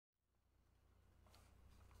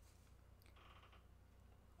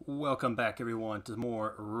Welcome back, everyone, to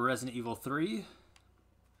more Resident Evil 3.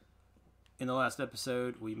 In the last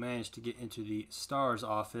episode, we managed to get into the STARS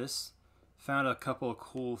office, found a couple of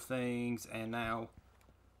cool things, and now,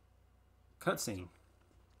 cutscene.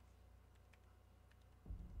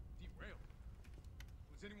 Derailed.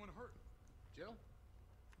 Was anyone hurt? Jill? Oh,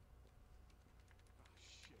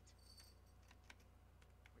 shit.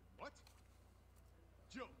 Wait, what?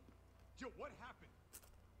 Jill! Jill, what happened?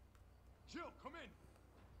 Jill, come in!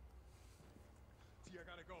 T, I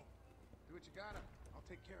gotta go. Do what you gotta. I'll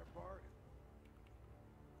take care of Bard.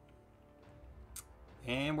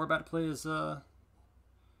 And we're about to play as,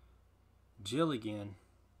 Jill again.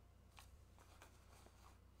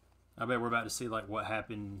 I bet we're about to see, like, what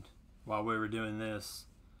happened while we were doing this.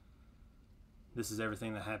 This is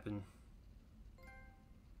everything that happened.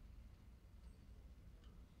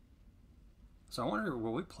 So I wonder,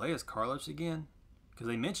 will we play as Carlos again? Because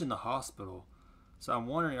they mentioned the hospital. So I'm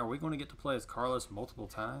wondering, are we going to get to play as Carlos multiple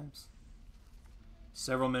times?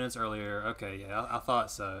 Several minutes earlier. Okay, yeah, I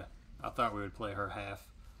thought so. I thought we would play her half.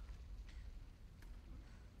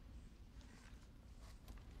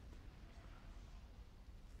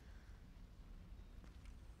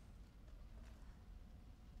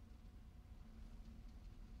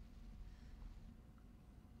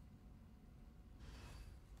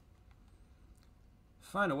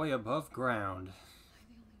 Find a way above ground. Am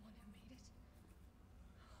I the only one who made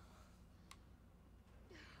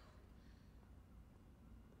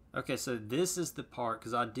it? Okay, so this is the part,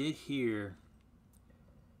 because I did hear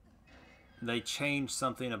they changed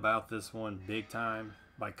something about this one big time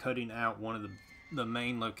by cutting out one of the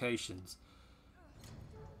main locations.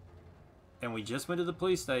 And we just went to the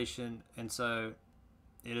police station, and so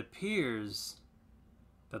it appears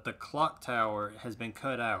that the clock tower has been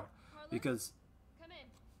cut out. Carlos? Because Come in.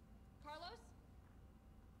 Carlos?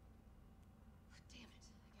 Damn it.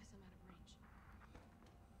 I guess I'm out of range.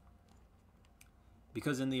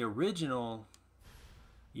 Because in the original,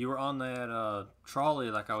 you were on that trolley,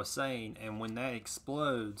 like I was saying, and when that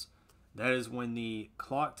explodes, that is when the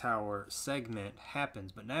clock tower segment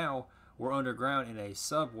happens. But now we're underground in a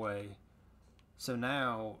subway, so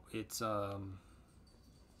now it's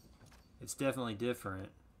definitely different.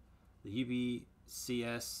 The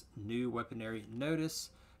UBCS new weaponry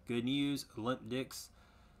notice. Good news, limp dicks.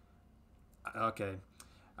 Okay,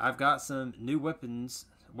 I've got some new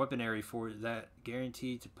weaponry for that,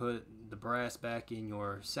 guaranteed to put the brass back in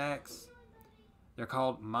your sacks. They're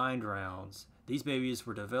called mind rounds. These babies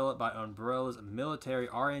were developed by Umbrella's military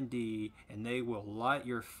R&D, and they will light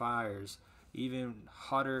your fires even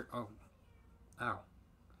hotter. Oh, ow.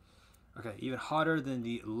 Okay, even hotter than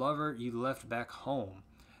the lover you left back home.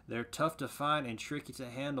 They're tough to find and tricky to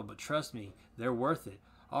handle, but trust me, they're worth it.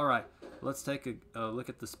 Alright, let's take a look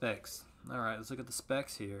at the specs. Alright, let's look at the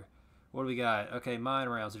specs here. What do we got? Okay, mine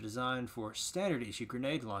rounds are designed for standard issue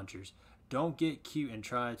grenade launchers. Don't get cute and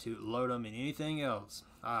try to load them in anything else.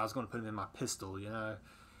 I was going to put them in my pistol, you know.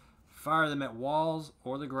 Fire them at walls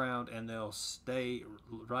or the ground and they'll stay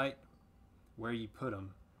right where you put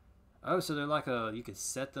them. Oh, so they're like you could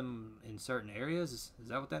set them in certain areas? Is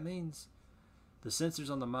that what that means? The sensors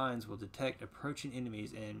on the mines will detect approaching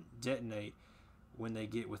enemies and detonate when they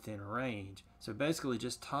get within range. So basically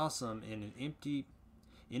just toss them in an empty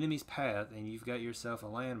enemy's path and you've got yourself a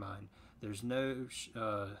landmine. There's no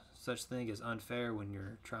such thing as unfair when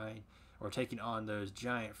you're trying or taking on those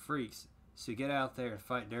giant freaks. So get out there and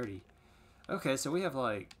fight dirty. Okay, so we have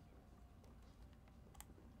like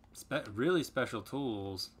really special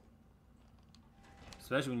tools.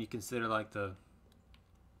 Especially when you consider like the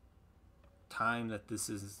time that this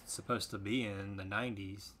is supposed to be in, the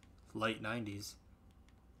 90s, late 90s.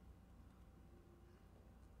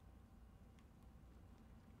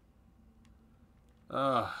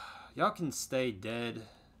 Y'all can stay dead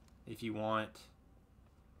if you want.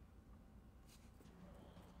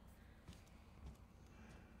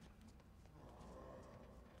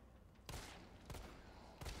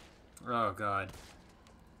 Oh god.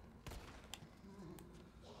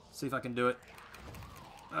 See if I can do it.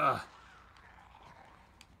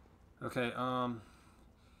 Okay,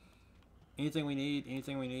 anything we need?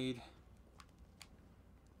 Anything we need?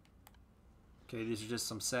 Okay, these are just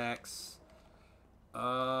some sacks.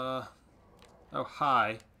 Oh,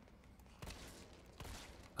 hi.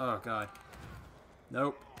 Oh, God.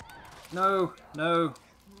 Nope. No, no.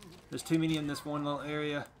 There's too many in this one little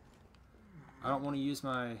area. I don't want to use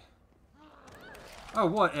my... Oh,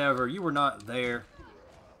 whatever. You were not there.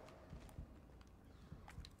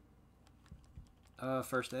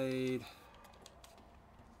 First aid.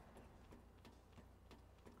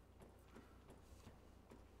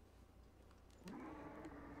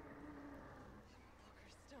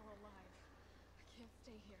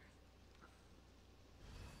 stay here.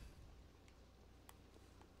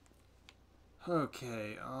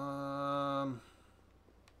 Okay, I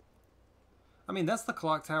mean, that's the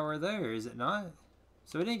clock tower there, is it not?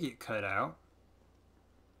 So it didn't get cut out.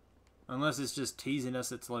 Unless it's just teasing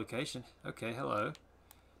us its location. Okay, hello.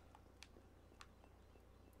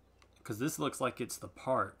 Because this looks like it's the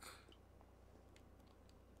park.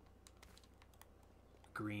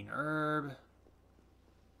 Green herb.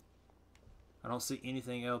 I don't see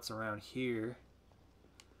anything else around here.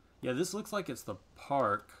 Yeah, this looks like it's the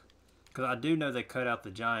park. Because I do know they cut out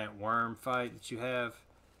the giant worm fight that you have.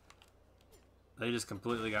 They just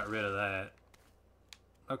completely got rid of that.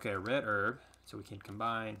 Okay, red herb. So we can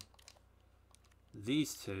combine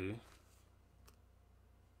these two.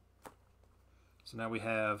 So now we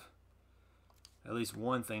have at least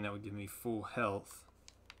one thing that would give me full health.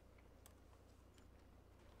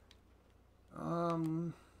 I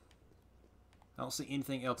don't see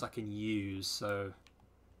anything else I can use, so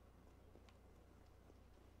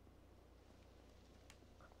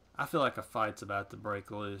I feel like a fight's about to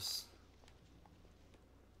break loose.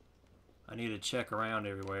 I need to check around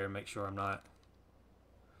everywhere and make sure I'm not.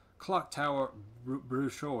 Clock Tower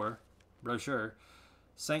brochure.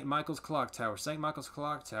 St. Michael's Clock Tower. St. Michael's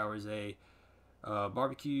Clock Tower is a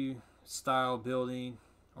barbecue style building,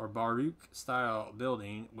 or Baroque style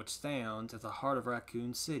building, which stands at the heart of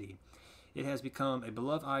Raccoon City. It has become a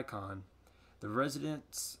beloved icon. The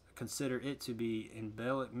residents consider it to be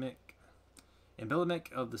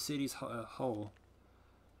emblematic of the city's whole.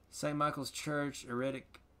 St. Michael's Church erected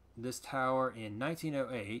this tower in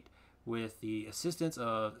 1908 with the assistance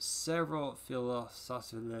of several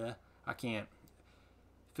philosophers. I can't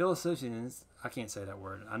say that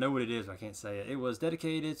word. I know what it is, but I can't say it. It was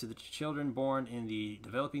dedicated to the children born in the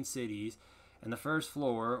developing cities, and the first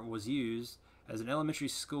floor was used as an elementary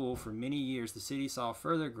school for many years. The city saw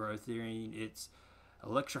further growth during its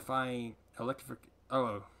electrification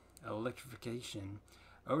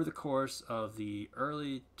over the course of the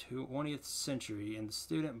early 20th century, and the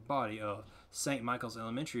student body of St. Michael's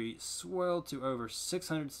Elementary swelled to over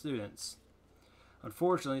 600 students.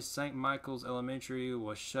 Unfortunately, St. Michael's Elementary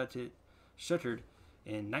was shuttered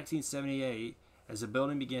in 1978 as the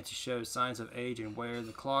building began to show signs of age and wear.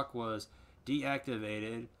 The clock was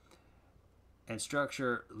deactivated and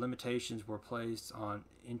structure limitations were placed on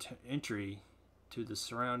entry to the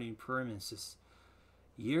surrounding premises.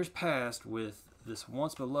 Years passed with this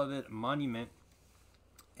once beloved monument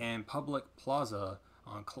and public plaza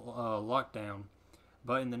on lockdown.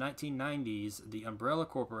 But in the 1990s, the Umbrella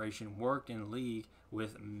Corporation worked in league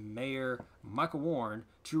with Mayor Michael Warren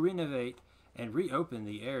to renovate and reopen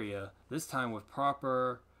the area, this time with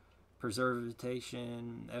proper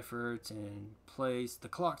preservation efforts in place. The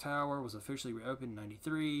clock tower was officially reopened in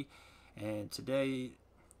 93, and today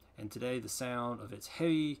the sound of its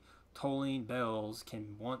heavy tolling bells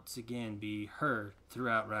can once again be heard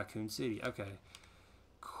throughout Raccoon City. Okay,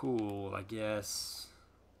 cool, I guess.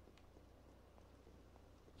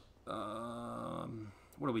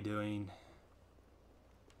 What are we doing?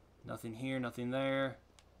 Nothing here, nothing there.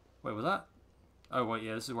 Wait, was that? Oh, wait,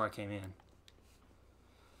 yeah, this is where I came in.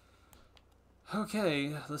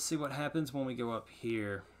 Okay, let's see what happens when we go up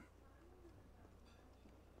here.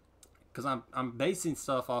 Because I'm basing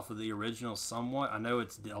stuff off of the original somewhat. I know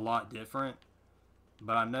it's a lot different,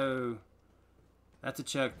 but I know that's a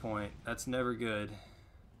checkpoint. That's never good.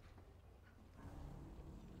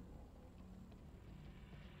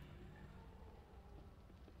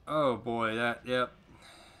 Oh boy, yep. Bitch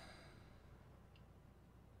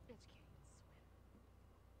can't swim.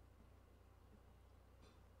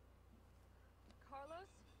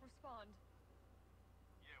 Carlos, respond.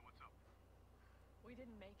 Yeah, what's up? We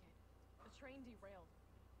didn't make it. The train derailed.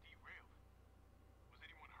 Derailed? Was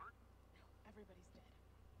anyone hurt? No, everybody's dead.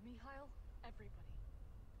 Mikhail, everybody.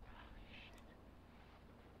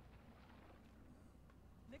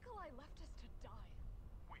 Nikolai left us to die.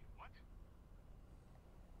 Wait, what?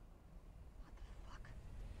 What the fuck?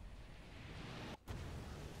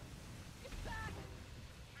 Get back!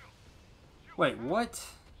 Wait, what?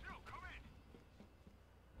 Jill, come in!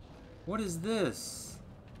 What is this?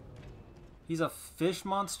 He's a fish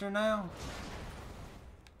monster now?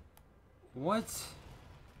 What?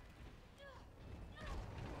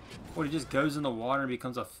 What, he just goes in the water and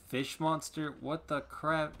becomes a fish monster? What the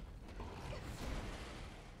crap?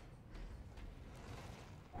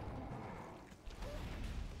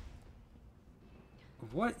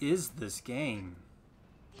 What is this game?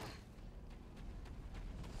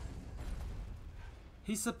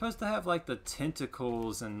 He's supposed to have like the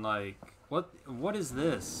tentacles and like what is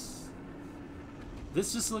this?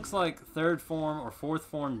 This just looks like third form or fourth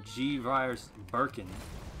form G virus Birkin.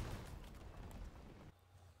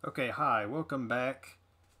 Okay, hi, welcome back.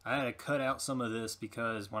 I had to cut out some of this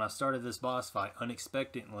because when I started this boss fight,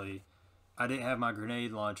 unexpectedly, I didn't have my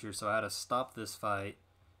grenade launcher, so I had to stop this fight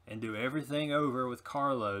and do everything over with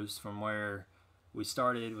Carlos from where we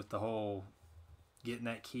started with the whole getting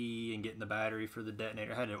that key and getting the battery for the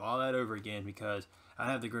detonator. I had to do all that over again because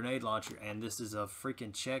I have the grenade launcher and this is a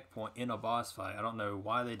freaking checkpoint in a boss fight. I don't know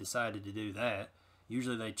why they decided to do that.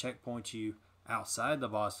 Usually they checkpoint you outside the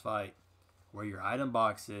boss fight where your item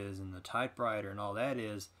box is and the typewriter and all that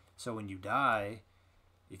is, so when you die,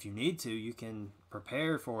 if you need to, you can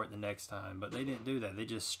prepare for it the next time. But they didn't do that. They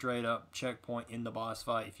just straight up checkpoint in the boss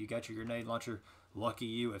fight. If you got your grenade launcher, lucky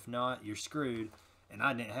you. If not, you're screwed. And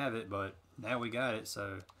I didn't have it, but now we got it,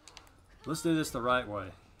 so let's do this the right way.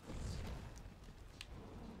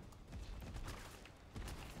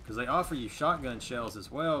 Because they offer you shotgun shells as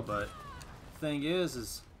well, but the thing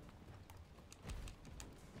is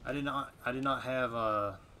I did not have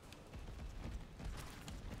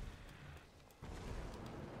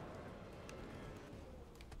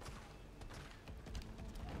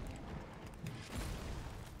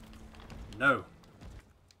no.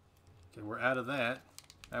 Okay, we're out of that.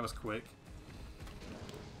 That was quick.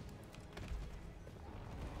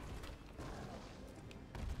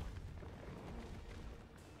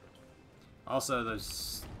 Also,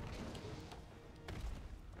 those...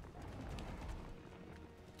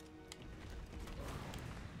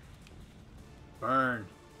 Burn.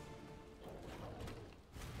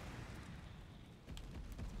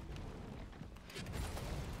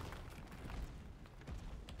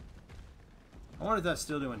 I wonder if that's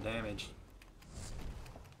still doing damage.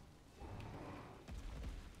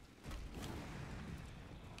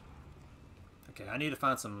 Okay, I need to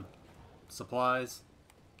find some supplies.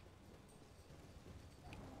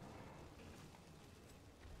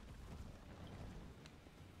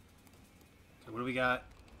 Okay, what do we got?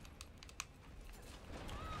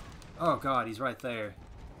 Oh god, he's right there.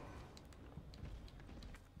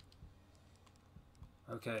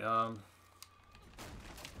 Okay,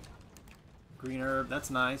 green herb, that's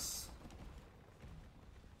nice.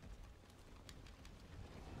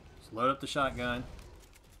 Just load up the shotgun.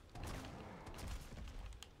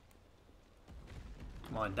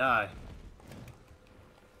 Come on, die.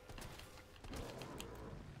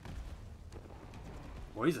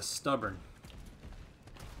 Boy, he's a stubborn.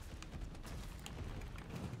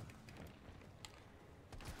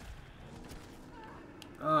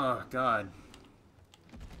 Oh, God.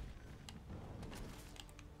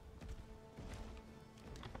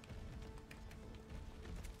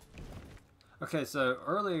 Okay, so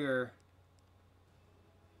earlier...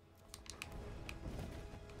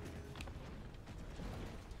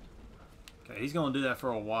 Okay, he's going to do that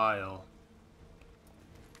for a while.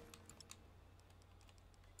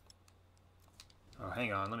 Oh,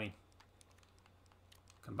 hang on, let me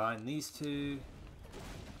combine these two.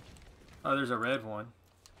 Oh, there's a red one.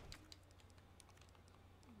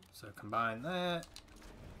 So combine that.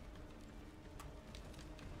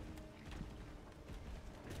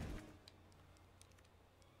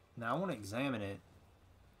 Now I want to examine it.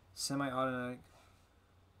 Semi-automatic.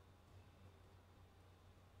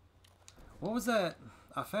 What was that?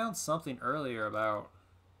 I found something earlier about...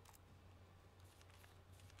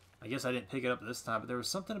 I guess I didn't pick it up this time, but there was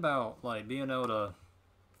something about like being able to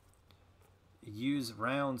use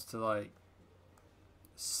rounds to like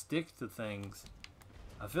stick to things.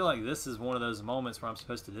 I feel like this is one of those moments where I'm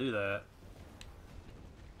supposed to do that.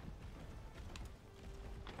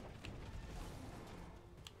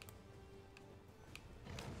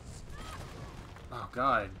 Oh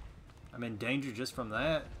god, I'm in danger just from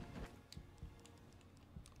that.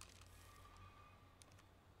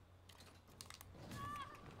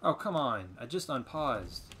 Oh come on, I just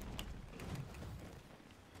unpaused.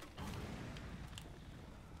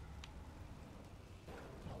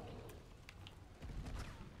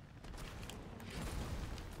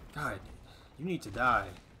 God, you need to die.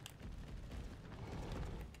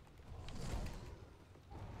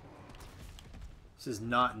 This is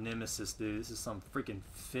not Nemesis, dude. This is some freaking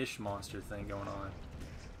fish monster thing going on.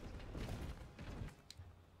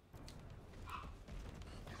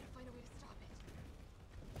 Gotta find a way to stop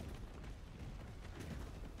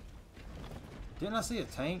it. Didn't I see a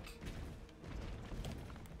tank?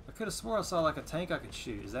 I could have swore I saw like a tank I could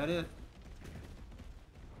shoot. Is that it?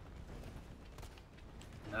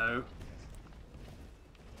 No.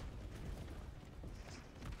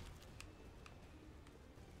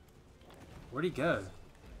 Where'd he go?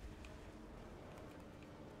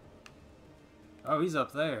 Oh, he's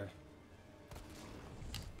up there.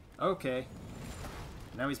 Okay.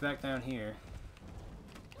 Now he's back down here.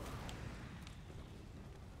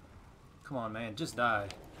 Come on, man. Just die.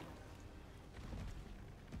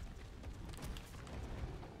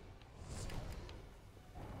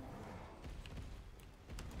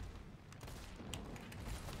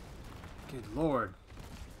 Good Lord.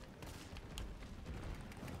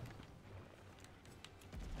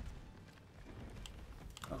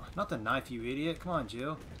 Oh, not the knife, you idiot. Come on,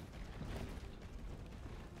 Jill.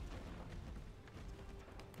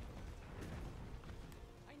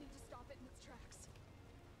 I need to stop it in its tracks.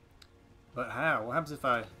 But how? What happens if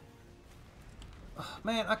I... Oh,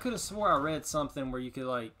 man, I could have swore I read something where you could,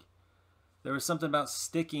 like... There was something about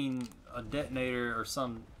sticking a detonator or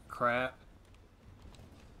some crap.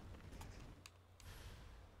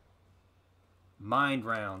 Mind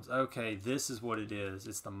rounds. Okay, this is what it is.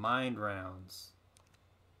 It's the mind rounds.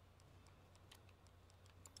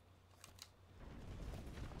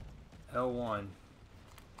 L1.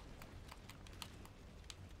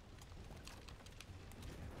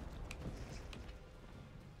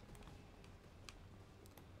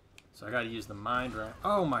 So I gotta use the mind round.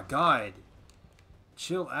 Oh my god!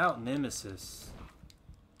 Chill out, Nemesis.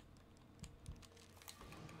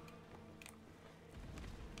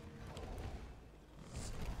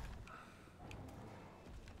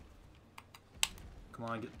 Come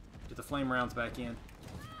on, get the flame rounds back in.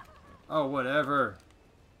 Oh, whatever.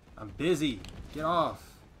 I'm busy. Get off.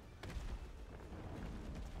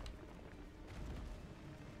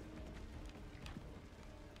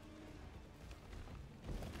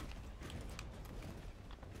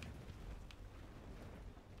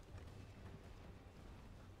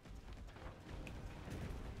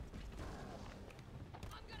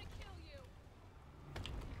 I'm gonna kill you.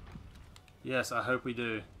 Yes, I hope we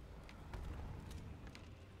do.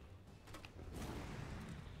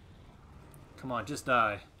 Come on, just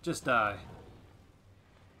die. Just die.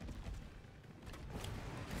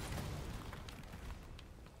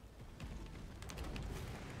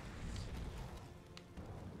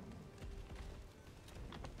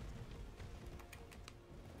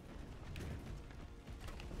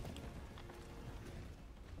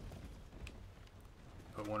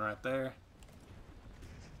 Put one right there.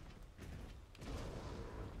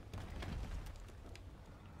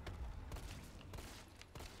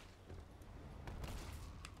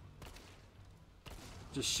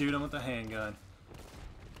 Just shoot him with a handgun.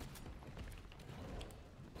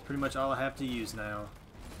 It's pretty much all I have to use now.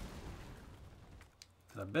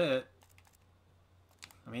 'Cause I bet...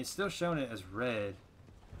 I mean, it's still showing it as red.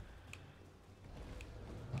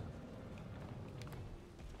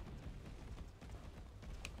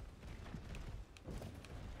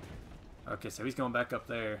 Okay, so he's going back up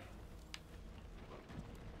there.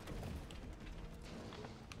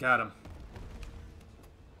 Got him.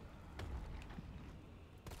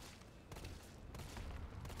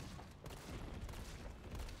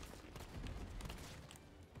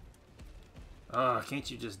 Oh, can't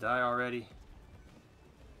you just die already?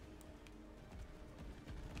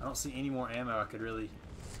 I don't see any more ammo I could really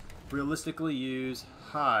realistically use.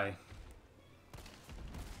 Hi.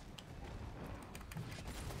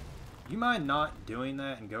 You mind not doing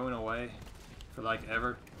that and going away for like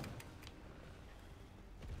ever?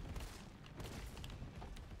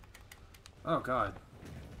 Oh god.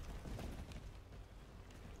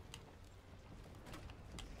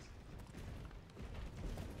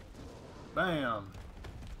 Bam!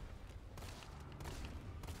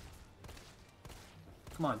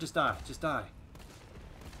 Come on, just die. Just die.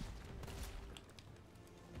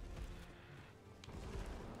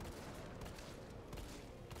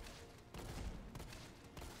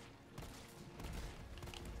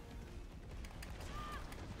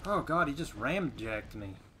 Oh god, he just ramjacked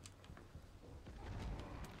me.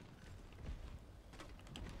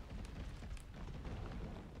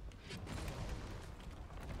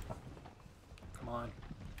 Come on.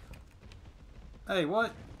 Hey,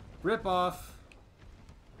 what? Rip off.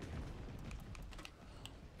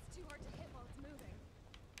 It's too hard to hit while it's moving.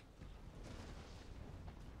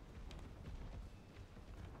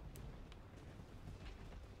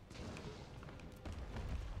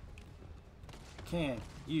 Can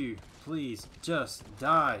you please just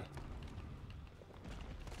die?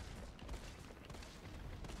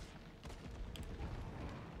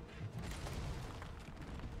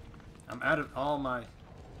 I'm out of all my...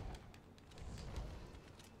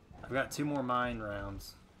 I've got 2 more mine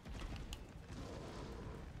rounds.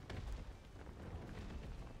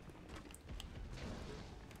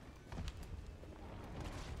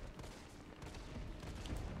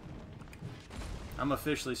 I'm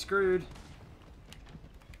officially screwed.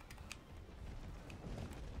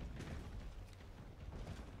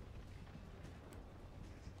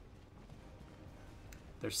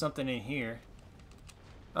 There's something in here.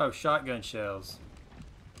 Oh, shotgun shells.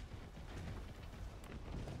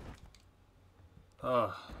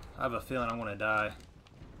 Oh, I have a feeling I'm gonna die.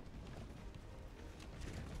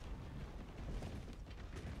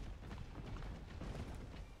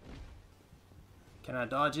 Can I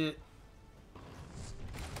dodge it?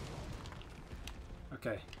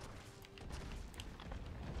 Okay.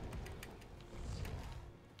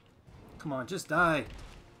 Come on, just die.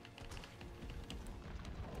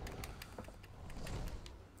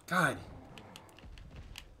 God.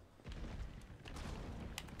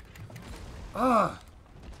 Ah!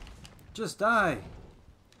 Just die.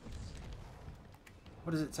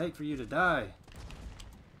 What does it take for you to die?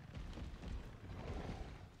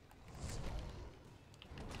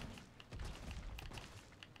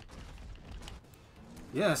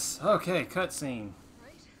 Yes. Okay, cutscene.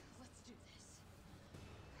 Right? Let's do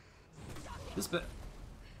this. This bit.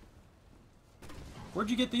 Where'd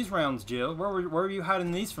you get these rounds, Jill? Where were you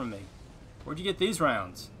hiding these from me? Where'd you get these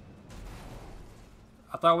rounds?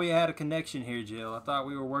 I thought we had a connection here, Jill. I thought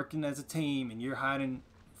we were working as a team, and you're hiding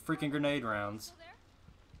freaking grenade rounds. Still there?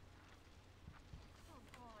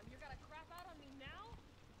 Come on, you're gonna crap out on me now?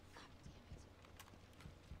 God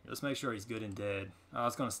damn it. Let's make sure he's good and dead. I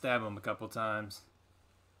was gonna stab him a couple times.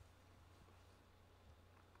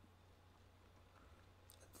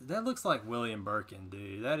 That looks like William Birkin,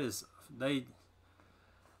 dude. That is they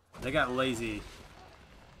got lazy.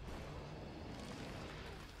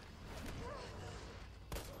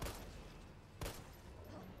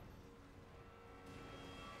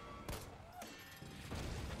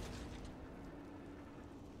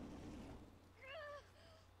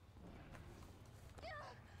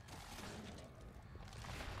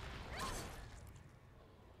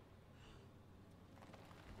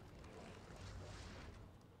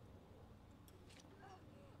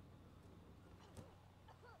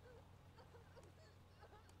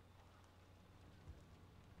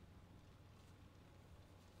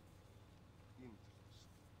 Interesting.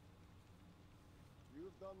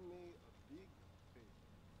 You've done me a big favor,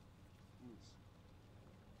 Miss.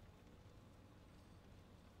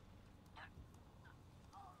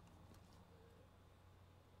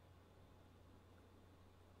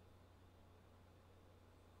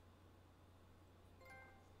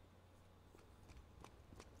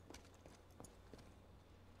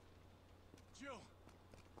 Jill!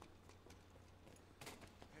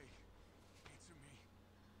 Hey, answer me.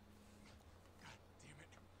 God damn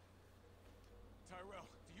it. Tyrell,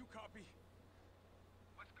 do you copy?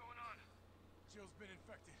 What's going on? Jill's been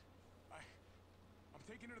infected. I'm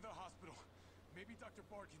taking her to the hospital. Maybe Dr.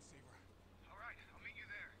 Bard can save her. All right, I'll meet you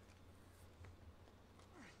there.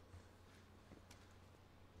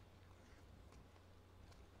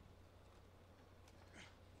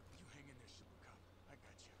 You hang in there, Super Cop. I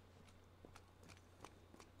got you.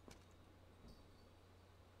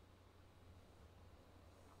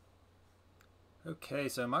 Okay,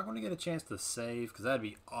 so am I going to get a chance to save? Because that'd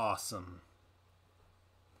be awesome.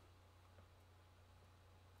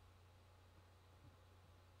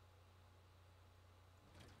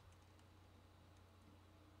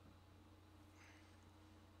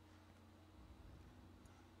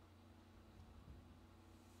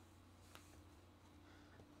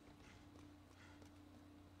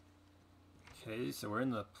 Okay, so we're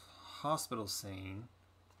in the hospital scene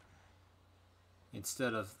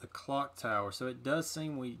instead of the clock tower. So it does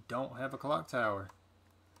seem we don't have a clock tower.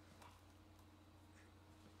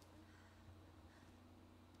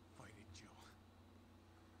 Fight it, Jill.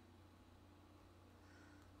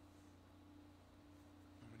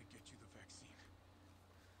 I'm gonna get you the vaccine.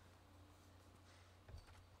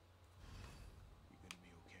 You're gonna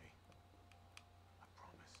be okay. I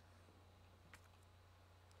promise.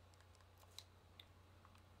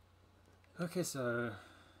 Okay, so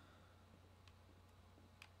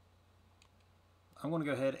I'm going to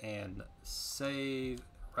go ahead and save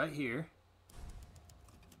right here.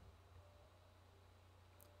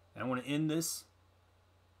 And I want to end this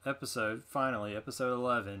episode, finally, episode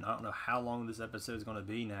 11. I don't know how long this episode is going to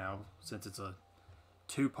be now, since it's a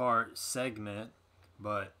two-part segment,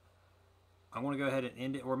 but I'm going to go ahead and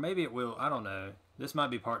end it, or maybe it will, I don't know. This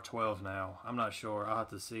might be part 12 now. I'm not sure. I'll have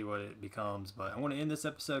to see what it becomes, but I want to end this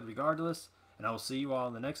episode regardless, and I will see you all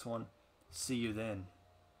in the next one. See you then.